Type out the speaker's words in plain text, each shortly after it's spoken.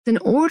In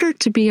order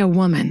to be a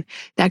woman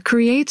that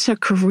creates a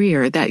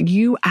career that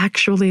you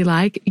actually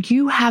like,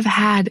 you have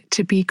had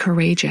to be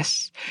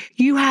courageous.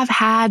 You have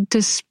had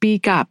to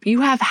speak up. You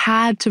have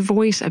had to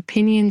voice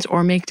opinions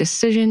or make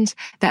decisions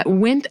that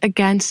went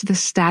against the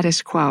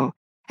status quo.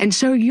 And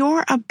so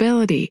your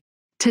ability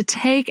to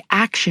take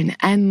action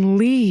and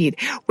lead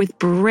with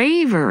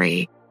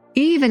bravery,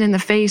 even in the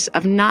face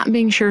of not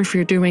being sure if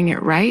you're doing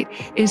it right,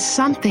 is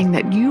something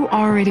that you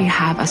already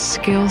have a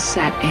skill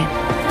set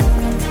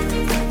in.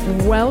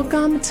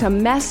 Welcome to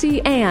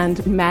Messy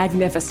and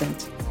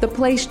Magnificent, the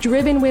place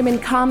driven women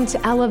come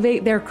to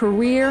elevate their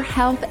career,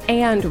 health,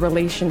 and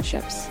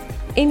relationships.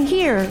 In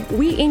here,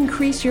 we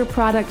increase your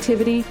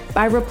productivity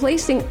by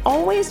replacing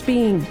always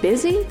being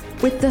busy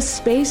with the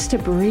space to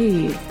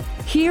breathe.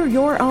 Hear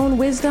your own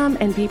wisdom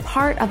and be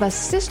part of a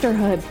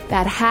sisterhood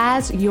that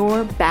has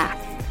your back.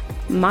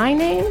 My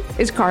name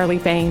is Carly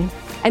Fain,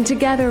 and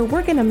together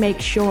we're going to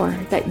make sure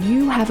that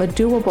you have a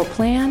doable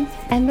plan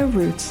and the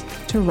roots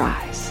to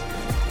rise.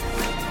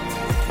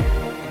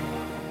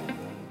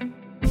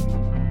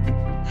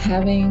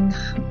 Having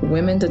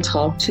women to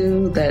talk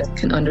to that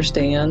can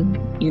understand,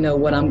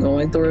 what I'm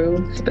going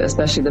through,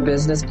 especially the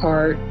business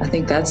part, I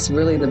think that's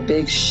really the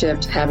big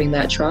shift, having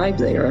that tribe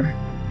there.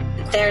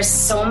 There's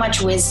so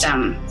much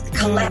wisdom,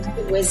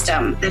 collective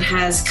wisdom that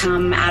has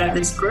come out of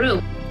this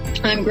group.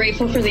 I'm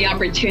grateful for the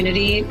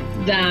opportunity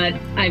that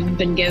I've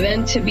been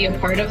given to be a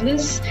part of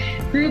this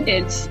group.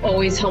 It's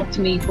always helped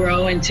me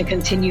grow and to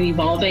continue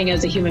evolving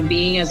as a human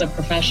being, as a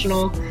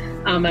professional.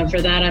 And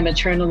for that, I'm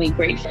eternally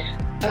grateful.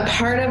 A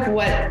part of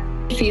what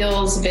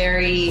feels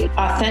very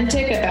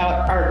authentic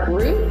about our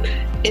group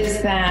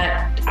is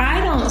that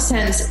I don't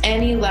sense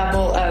any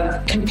level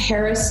of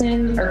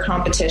comparison or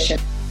competition.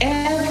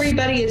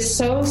 Everybody is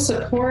so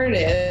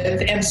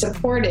supportive and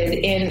supported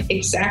in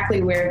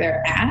exactly where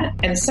they're at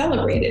and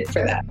celebrated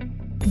for that.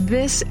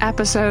 This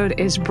episode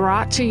is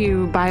brought to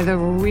you by the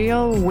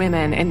Real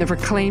Women in the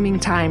Reclaiming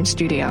Time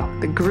Studio,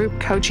 the group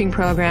coaching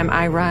program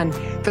I run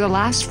for the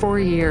last 4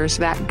 years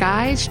that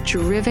guides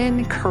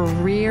driven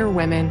career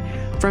women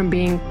from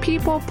being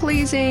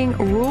people-pleasing,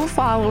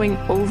 rule-following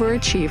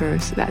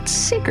overachievers that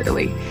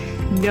secretly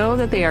know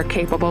that they are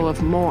capable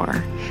of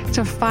more,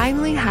 to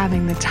finally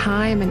having the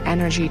time and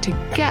energy to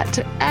get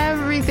to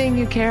everything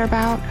you care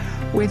about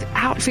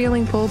without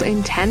feeling pulled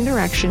in 10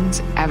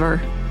 directions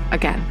ever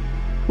again.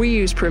 We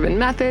use proven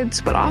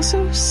methods, but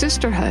also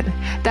sisterhood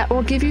that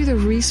will give you the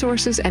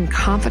resources and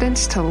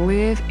confidence to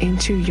live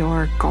into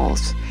your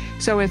goals.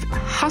 So if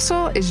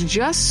hustle is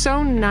just so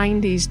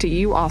 90s to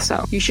you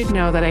also, you should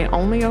know that I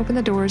only open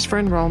the doors for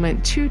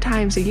enrollment 2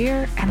 times a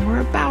year, and we're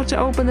about to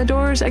open the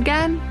doors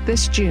again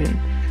this June.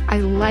 I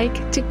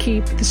like to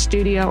keep the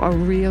studio a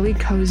really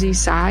cozy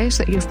size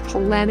so that you have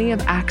plenty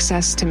of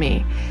access to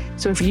me.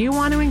 So if you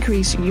want to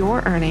increase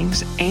your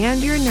earnings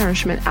and your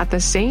nourishment at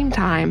the same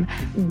time,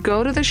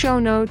 go to the show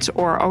notes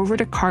or over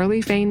to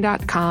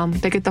carlyfain.com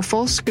to get the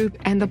full scoop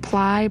and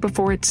apply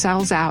before it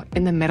sells out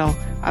in the middle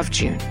of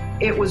June.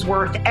 It was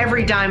worth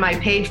every dime I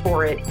paid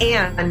for it,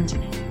 and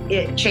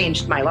it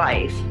changed my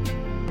life.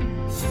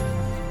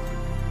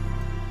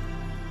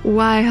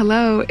 Why,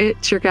 hello,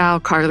 it's your gal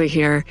Carly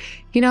here.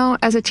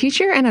 As a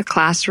teacher in a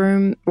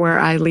classroom where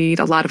I lead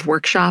a lot of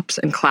workshops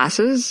and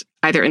classes,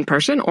 either in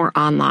person or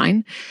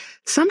online,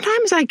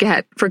 sometimes I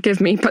get,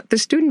 forgive me, but the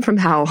student from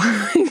hell.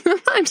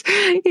 Sometimes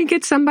you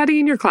get somebody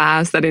in your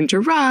class that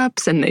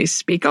interrupts and they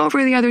speak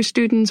over the other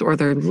students, or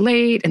they're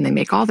late and they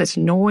make all this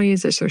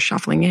noise as they're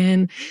shuffling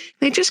in.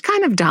 They just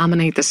kind of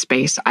dominate the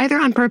space, either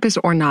on purpose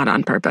or not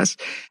on purpose.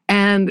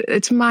 And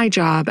it's my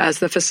job as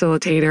the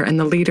facilitator and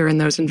the leader in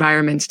those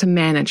environments to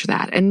manage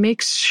that and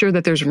make sure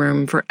that there's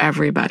room for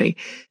everybody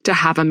to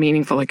have a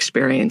meaningful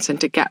experience and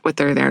to get what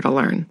they're there to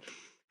learn.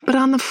 But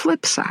on the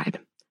flip side,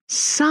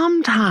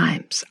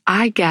 sometimes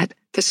I get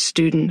the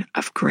student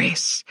of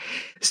grace.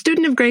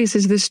 Student of grace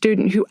is the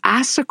student who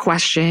asks a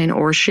question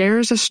or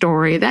shares a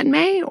story that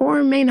may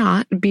or may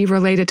not be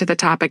related to the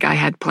topic I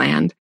had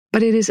planned,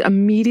 but it is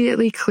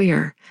immediately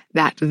clear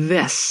that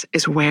this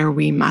is where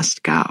we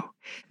must go.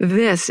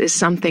 This is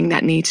something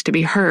that needs to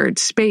be heard.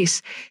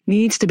 Space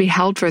needs to be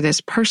held for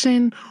this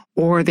person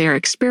or their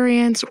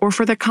experience or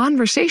for the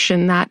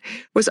conversation that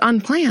was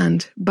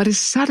unplanned but is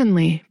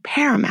suddenly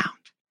paramount.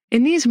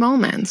 In these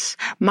moments,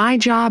 my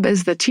job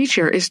as the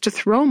teacher is to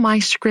throw my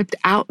script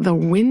out the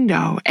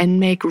window and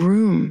make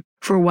room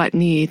for what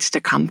needs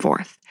to come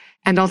forth.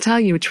 And I'll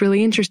tell you, it's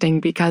really interesting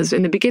because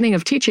in the beginning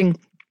of teaching,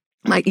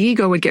 my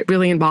ego would get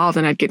really involved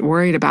and I'd get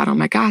worried about, oh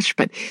my gosh,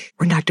 but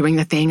we're not doing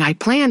the thing I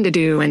planned to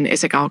do. And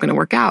is it all going to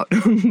work out?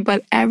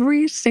 But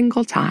every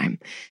single time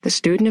the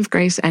student of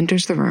grace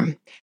enters the room,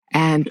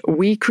 and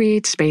we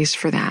create space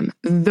for them,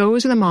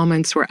 those are the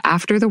moments where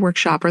after the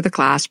workshop or the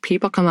class,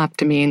 people come up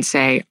to me and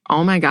say,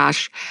 oh my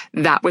gosh,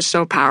 that was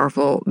so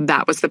powerful.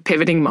 That was the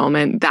pivoting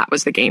moment. That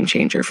was the game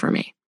changer for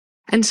me.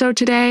 And so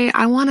today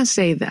I want to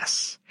say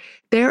this.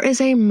 There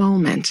is a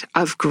moment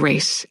of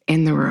grace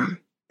in the room.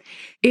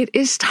 It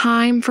is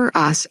time for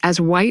us as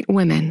white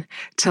women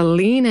to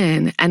lean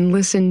in and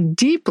listen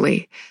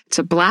deeply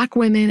to Black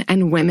women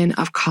and women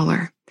of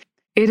color.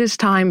 It is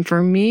time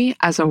for me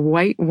as a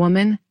white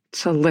woman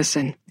to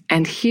listen.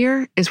 And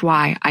here is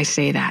why I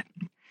say that.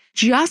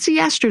 Just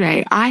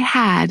yesterday, I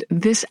had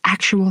this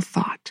actual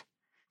thought.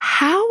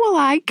 How will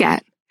I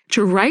get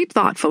to write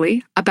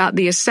thoughtfully about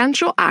the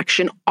essential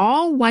action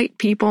all white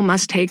people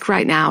must take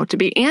right now to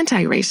be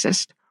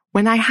anti-racist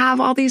when I have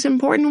all these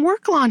important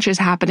work launches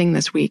happening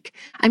this week?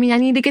 I mean, I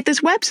need to get this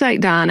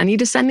website done. I need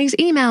to send these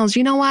emails.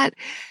 You know what?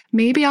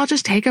 Maybe I'll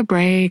just take a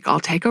break. I'll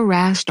take a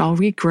rest. I'll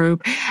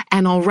regroup,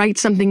 and I'll write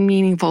something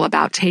meaningful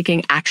about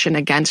taking action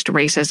against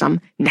racism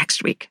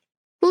next week.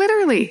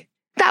 Literally,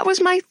 that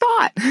was my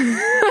thought.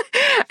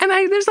 And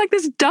there's like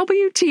this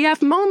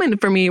WTF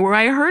moment for me where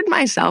I heard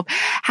myself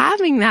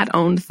having that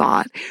own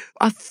thought,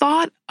 a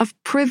thought of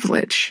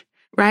privilege,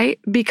 right?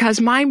 Because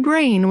my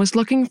brain was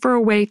looking for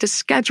a way to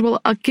schedule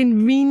a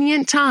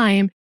convenient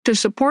time to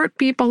support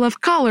people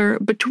of color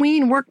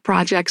between work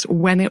projects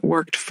when it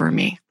worked for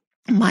me.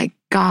 My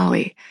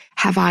golly,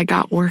 have I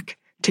got work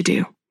to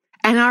do.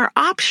 And our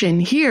option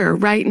here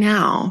right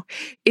now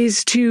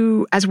is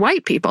to, as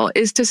white people,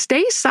 is to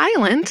stay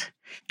silent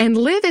and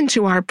live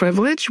into our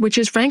privilege, which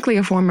is frankly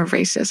a form of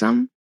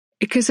racism.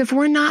 Because if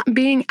we're not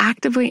being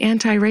actively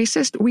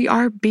anti-racist, we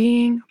are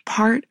being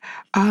part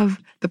of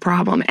the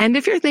problem. And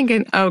if you're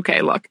thinking,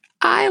 okay, look,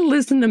 I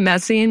listen to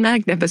Messy and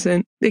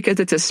Magnificent because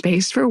it's a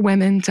space for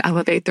women to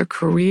elevate their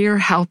career,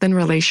 health, and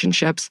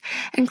relationships.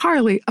 And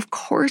Carly, of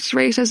course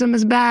racism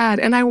is bad,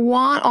 and I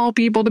want all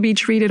people to be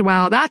treated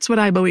well. That's what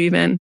I believe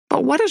in.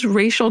 But what does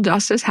racial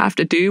justice have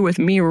to do with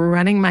me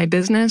running my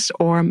business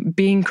or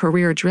being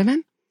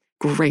career-driven?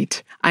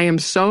 Great. I am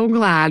so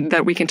glad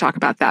that we can talk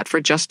about that for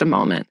just a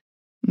moment.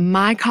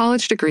 My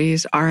college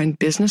degrees are in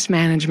business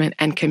management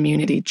and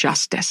community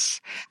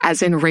justice,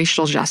 as in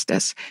racial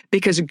justice,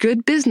 because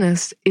good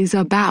business is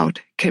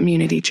about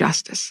community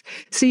justice.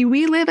 See,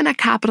 we live in a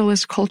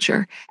capitalist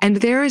culture, and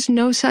there is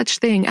no such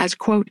thing as,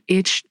 quote,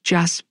 it's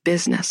just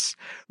business.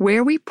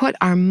 Where we put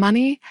our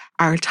money,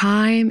 our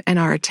time, and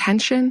our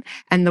attention,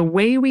 and the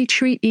way we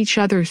treat each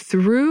other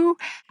through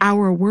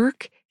our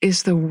work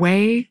is the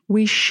way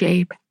we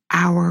shape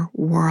our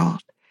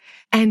world.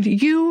 And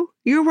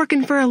you're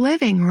working for a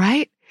living,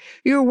 right?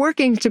 You're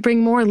working to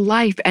bring more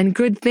life and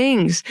good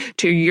things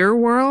to your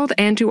world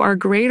and to our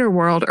greater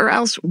world, or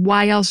else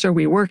why else are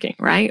we working,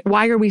 right?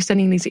 Why are we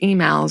sending these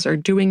emails or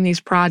doing these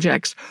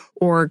projects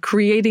or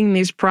creating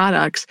these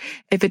products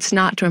if it's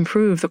not to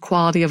improve the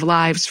quality of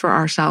lives for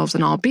ourselves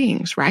and all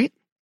beings, right?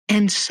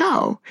 And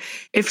so,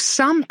 if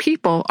some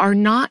people are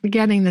not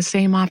getting the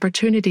same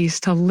opportunities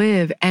to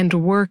live and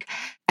work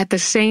at the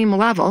same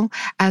level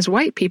as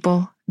white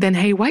people, then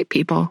hey, white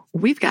people,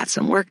 we've got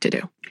some work to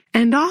do.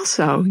 And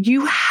also,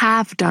 you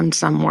have done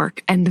some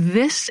work, and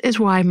this is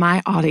why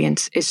my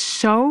audience is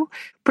so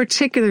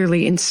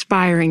particularly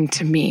inspiring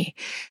to me,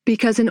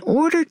 because in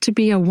order to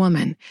be a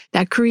woman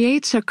that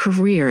creates a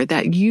career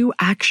that you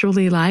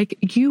actually like,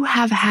 you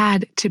have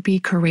had to be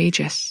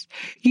courageous.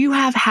 You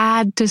have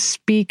had to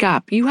speak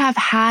up. You have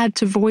had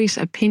to voice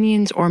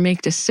opinions or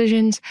make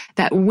decisions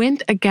that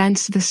went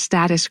against the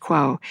status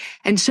quo.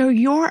 And so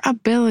your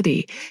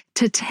ability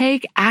to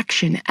take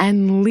action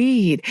and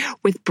lead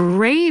with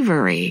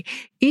bravery,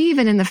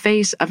 even in the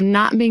face of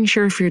not being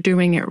sure if you're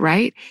doing it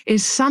right,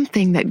 is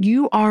something that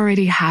you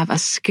already have a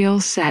skill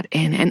set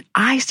in. And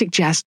I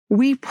suggest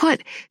we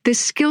put this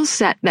skill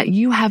set that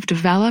you have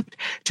developed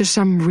to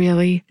some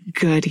really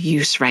good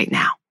use right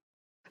now.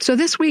 So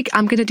this week,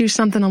 I'm going to do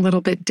something a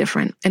little bit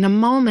different. In a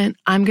moment,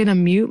 I'm going to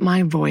mute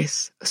my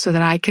voice so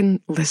that I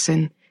can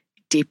listen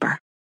deeper.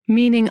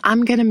 Meaning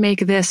I'm going to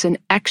make this an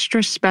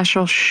extra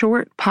special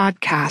short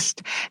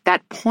podcast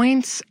that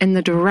points in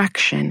the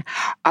direction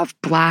of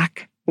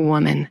Black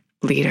woman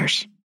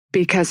leaders,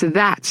 because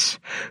that's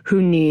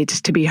who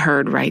needs to be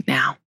heard right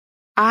now.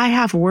 I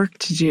have work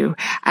to do,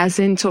 as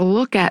in to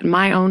look at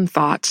my own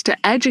thoughts,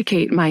 to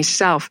educate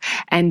myself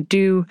and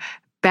do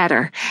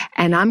better.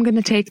 And I'm going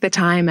to take the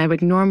time I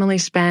would normally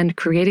spend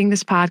creating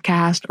this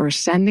podcast or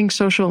sending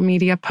social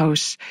media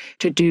posts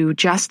to do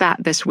just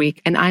that this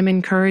week. And I'm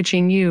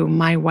encouraging you,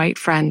 my white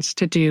friends,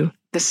 to do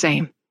the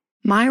same.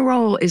 My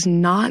role is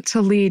not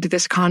to lead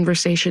this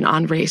conversation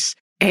on race,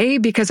 A,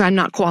 because I'm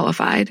not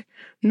qualified,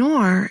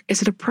 nor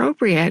is it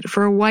appropriate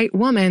for a white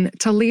woman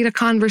to lead a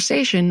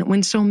conversation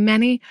when so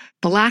many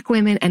Black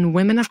women and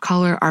women of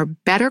color are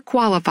better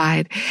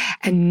qualified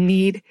and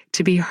need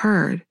to be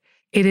heard.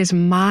 It is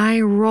my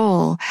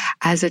role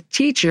as a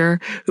teacher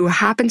who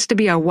happens to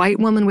be a white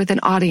woman with an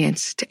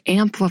audience to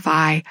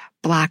amplify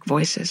Black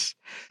voices.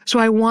 So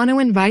I want to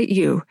invite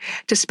you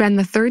to spend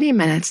the 30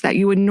 minutes that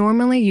you would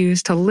normally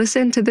use to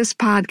listen to this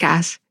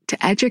podcast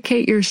to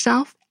educate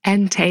yourself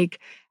and take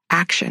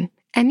action.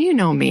 And you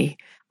know me.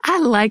 I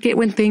like it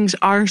when things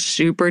are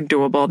super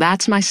doable.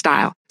 That's my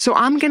style. So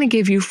I'm going to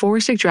give you 4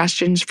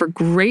 suggestions for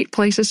great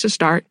places to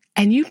start,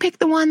 and you pick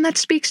the one that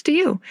speaks to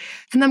you.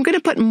 And I'm going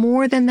to put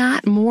more than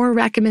that, more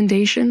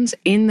recommendations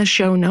in the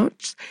show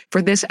notes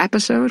for this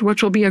episode,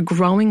 which will be a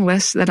growing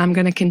list that I'm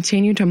going to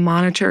continue to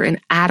monitor and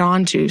add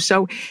on to.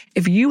 So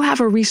if you have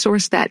a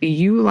resource that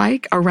you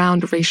like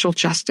around racial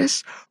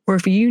justice, or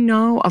if you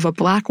know of a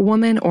Black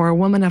woman or a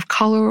woman of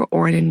color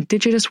or an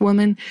Indigenous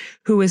woman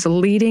who is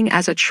leading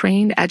as a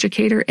trained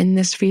educator in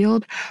this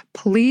field,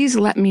 please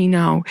let me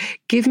know.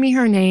 Give me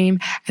her name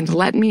and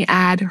let me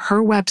add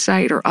her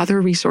website or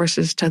other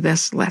resources to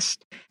this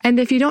list. And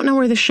if you don't know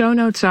where the show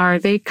notes are,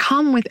 they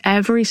come with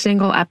every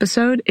single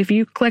episode. If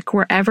you click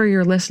wherever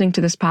you're listening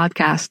to this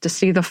podcast to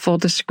see the full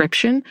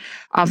description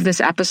of this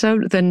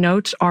episode, the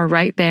notes are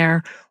right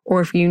there.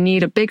 Or if you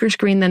need a bigger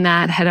screen than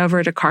that, head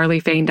over to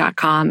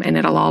carlyfane.com and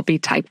it'll all be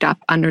typed up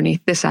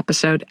underneath this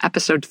episode,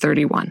 episode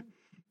 31.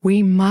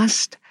 We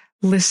must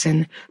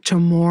listen to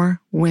more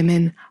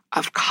women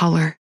of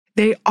color.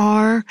 They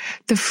are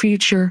the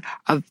future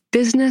of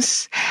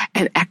business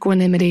and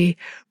equanimity.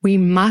 We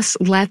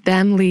must let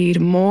them lead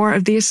more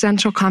of the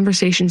essential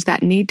conversations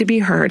that need to be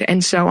heard.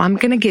 And so I'm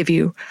going to give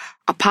you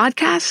a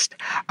podcast,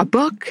 a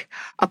book,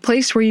 a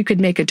place where you could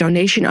make a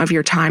donation of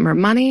your time or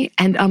money,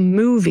 and a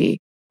movie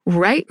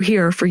right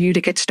here for you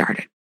to get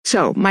started.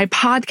 So my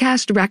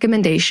podcast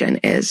recommendation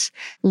is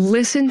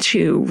listen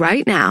to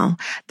right now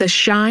the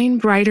Shine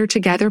Brighter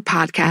Together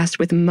podcast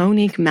with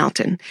Monique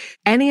Melton.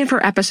 Any of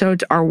her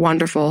episodes are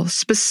wonderful.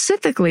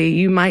 Specifically,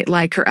 you might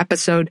like her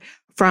episode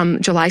from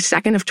July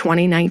 2nd of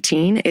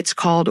 2019. It's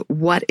called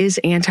What is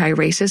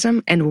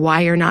Anti-Racism and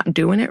Why You're Not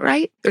Doing It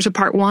Right. There's a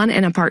part 1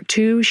 and a part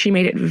 2. She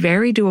made it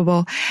very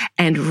doable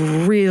and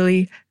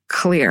really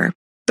clear.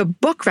 The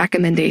book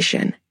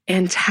recommendation,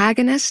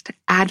 Antagonist,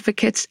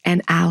 Advocates,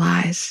 and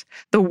Allies.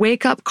 The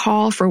wake-up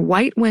call for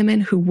white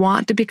women who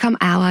want to become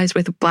allies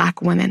with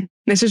Black women.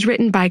 This is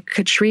written by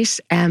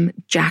Catrice M.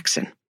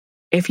 Jackson.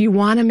 If you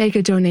want to make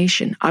a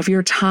donation of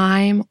your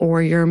time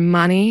or your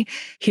money,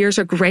 here's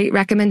a great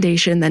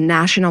recommendation, the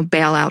National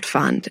Bailout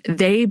Fund.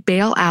 They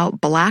bail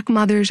out Black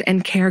mothers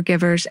and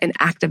caregivers and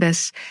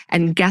activists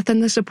and get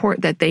them the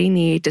support that they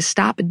need to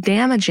stop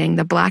damaging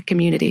the Black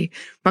community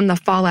from the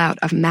fallout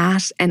of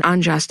mass and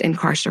unjust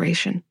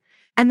incarceration.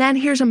 And then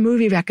here's a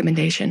movie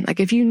recommendation.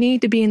 Like if you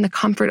need to be in the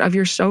comfort of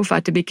your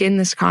sofa to begin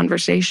this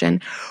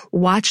conversation,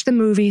 watch the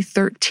movie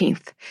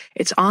 13th.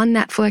 It's on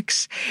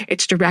Netflix.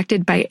 It's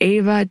directed by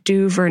Ava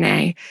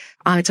DuVernay.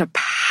 It's a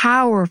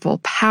powerful,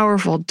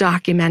 powerful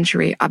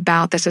documentary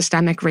about the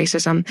systemic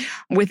racism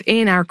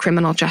within our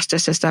criminal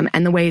justice system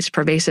and the way it's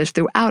pervasive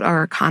throughout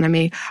our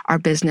economy, our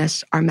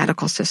business, our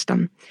medical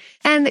system.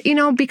 And, you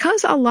know,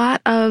 because a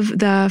lot of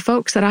the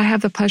folks that I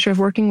have the pleasure of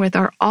working with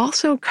are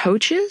also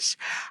coaches,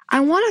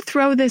 I want to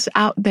throw this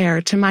out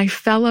there to my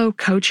fellow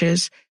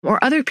coaches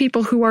or other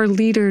people who are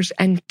leaders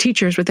and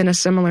teachers within a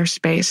similar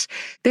space.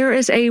 There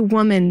is a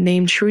woman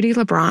named Trudy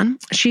LeBron.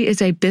 She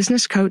is a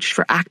business coach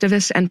for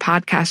activists and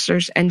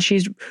podcasters, and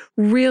she's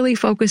really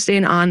focused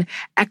in on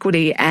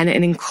equity and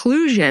an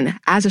inclusion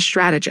as a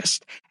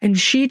strategist. And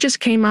she just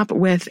came up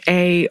with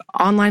a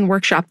online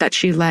workshop that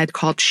she led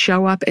called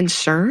Show Up and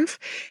Serve.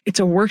 It's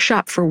a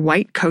workshop for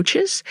white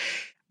coaches.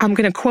 I'm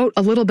going to quote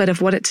a little bit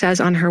of what it says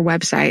on her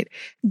website.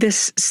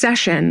 This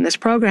session, this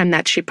program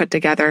that she put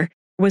together,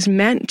 was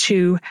meant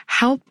to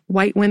help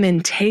white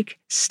women take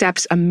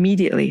steps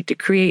immediately to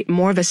create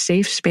more of a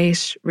safe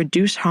space,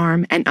 reduce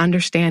harm, and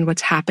understand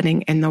what's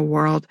happening in the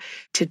world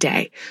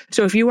today.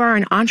 So if you are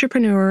an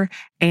entrepreneur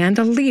and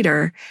a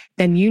leader,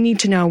 then you need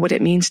to know what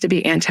it means to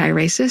be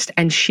anti-racist,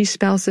 and she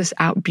spells this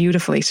out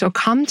beautifully. So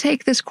come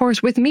take this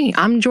course with me.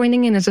 I'm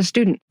joining in as a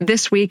student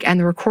this week, and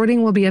the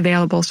recording will be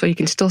available, so you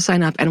can still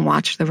sign up and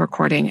watch the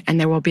recording, and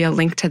there will be a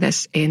link to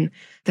this in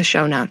the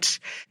show notes.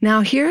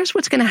 Now, here's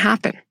what's going to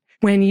happen.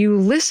 When you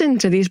listen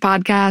to these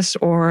podcasts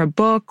or a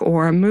book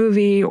or a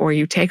movie or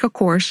you take a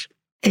course,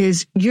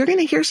 is you're going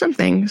to hear some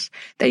things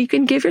that you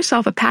can give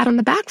yourself a pat on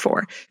the back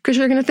for, because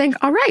you're going to think,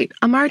 all right,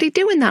 I'm already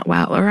doing that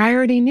well, or I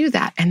already knew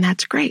that, and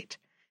that's great.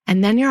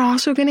 And then you're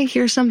also going to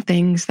hear some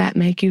things that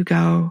make you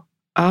go,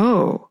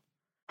 oh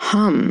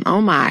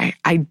my,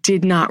 I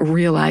did not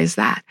realize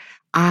that.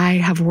 I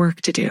have work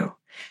to do.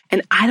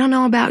 And I don't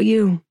know about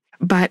you,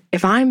 but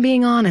if I'm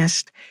being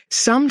honest,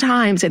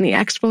 sometimes in the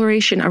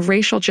exploration of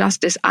racial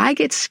justice, I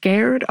get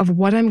scared of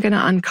what I'm going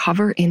to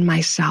uncover in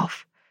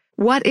myself.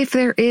 What if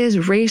there is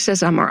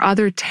racism or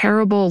other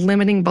terrible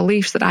limiting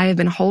beliefs that I have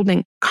been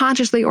holding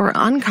consciously or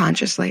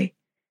unconsciously?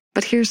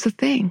 But here's the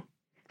thing.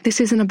 This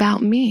isn't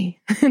about me.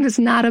 It is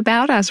not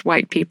about us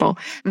white people.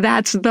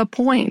 That's the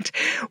point.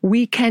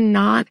 We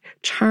cannot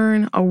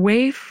turn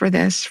away from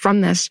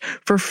this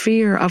for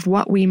fear of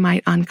what we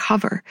might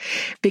uncover,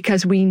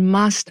 because we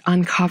must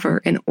uncover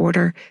in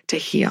order to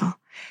heal.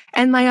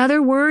 And my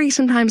other worry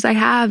sometimes I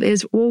have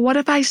is, well, what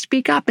if I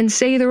speak up and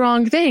say the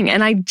wrong thing?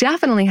 And I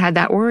definitely had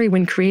that worry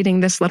when creating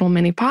this little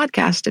mini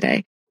podcast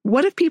today.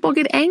 What if people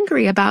get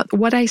angry about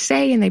what I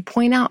say and they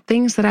point out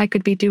things that I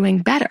could be doing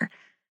better?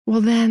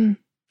 Well, then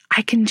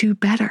I can do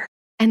better.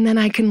 and then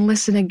I can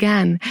listen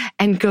again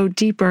and go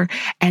deeper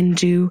and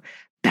do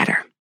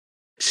better.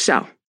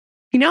 So,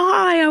 you know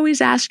how I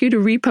always ask you to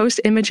repost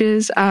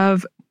images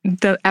of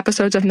the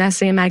episodes of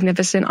Messy and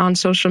Magnificent on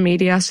social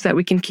media so that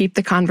we can keep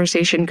the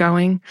conversation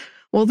going?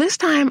 Well, this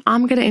time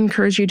I'm going to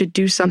encourage you to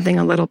do something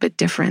a little bit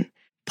different.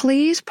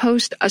 Please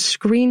post a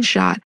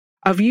screenshot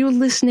of you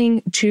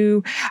listening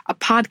to a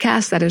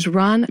podcast that is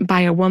run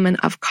by a woman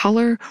of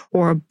color,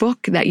 or a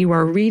book that you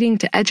are reading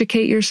to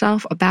educate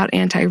yourself about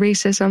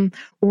anti-racism,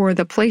 or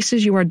the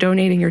places you are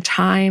donating your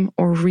time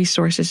or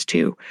resources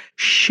to.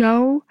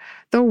 Show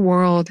the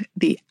world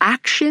the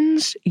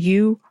actions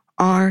you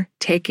are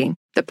taking.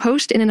 The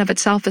post in and of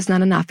itself is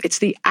not enough. It's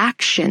the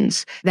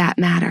actions that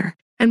matter.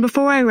 And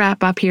before I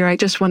wrap up here, I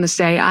just want to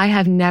say I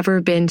have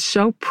never been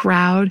so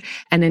proud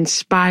and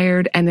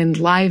inspired and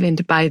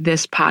enlivened by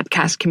this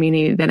podcast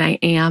community than I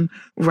am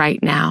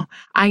right now.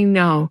 I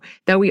know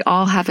that we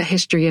all have a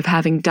history of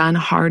having done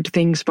hard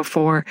things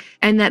before,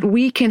 and that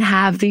we can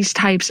have these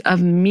types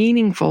of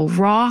meaningful,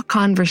 raw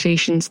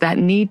conversations that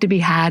need to be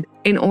had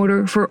in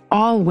order for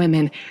all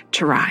women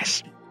to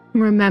rise.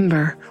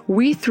 Remember,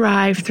 we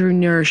thrive through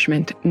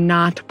nourishment,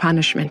 not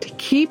punishment.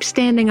 Keep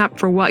standing up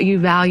for what you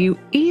value,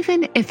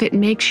 even if it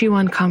makes you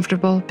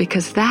uncomfortable,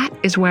 because that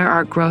is where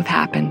our growth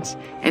happens.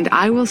 And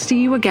I will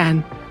see you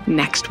again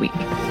next week.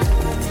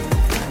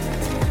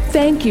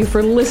 Thank you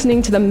for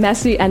listening to the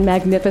Messy and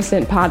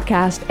Magnificent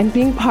podcast and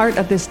being part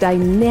of this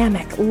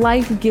dynamic,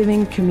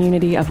 life-giving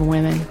community of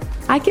women.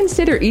 I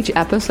consider each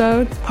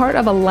episode part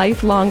of a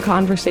lifelong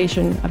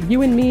conversation of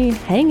you and me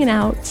hanging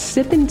out,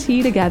 sipping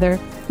tea together,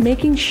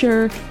 making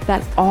sure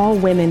that all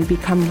women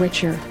become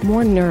richer,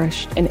 more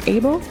nourished, and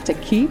able to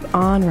keep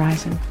on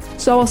rising.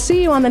 So I'll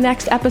see you on the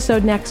next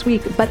episode next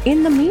week. But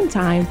in the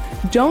meantime,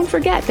 don't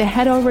forget to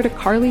head over to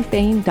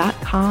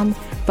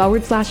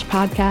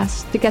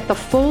carlyfane.com/podcast to get the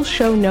full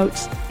show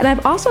notes. And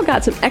I've also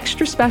got some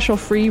extra special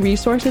free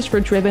resources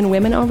for driven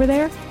women over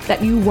there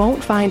that you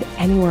won't find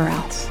anywhere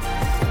else.